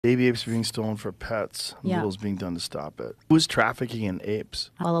Baby apes being stolen for pets. Yeah. Little's being done to stop it. Who's trafficking in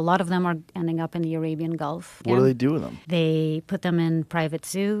apes? Well, a lot of them are ending up in the Arabian Gulf. What do they do with them? They put them in private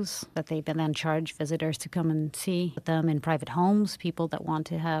zoos that they then charge visitors to come and see. Put them in private homes, people that want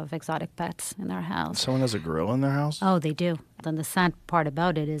to have exotic pets in their house. Someone has a gorilla in their house? Oh, they do. And the sad part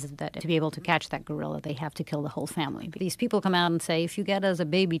about it is that to be able to catch that gorilla, they have to kill the whole family. These people come out and say, if you get us a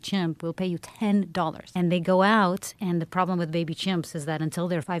baby chimp, we'll pay you $10. And they go out, and the problem with baby chimps is that until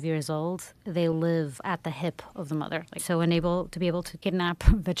they're 5 years old, they live at the hip of the mother. So to be able to kidnap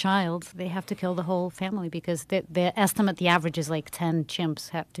the child, they have to kill the whole family because the estimate, the average is like 10 chimps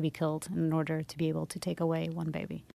have to be killed in order to be able to take away one baby.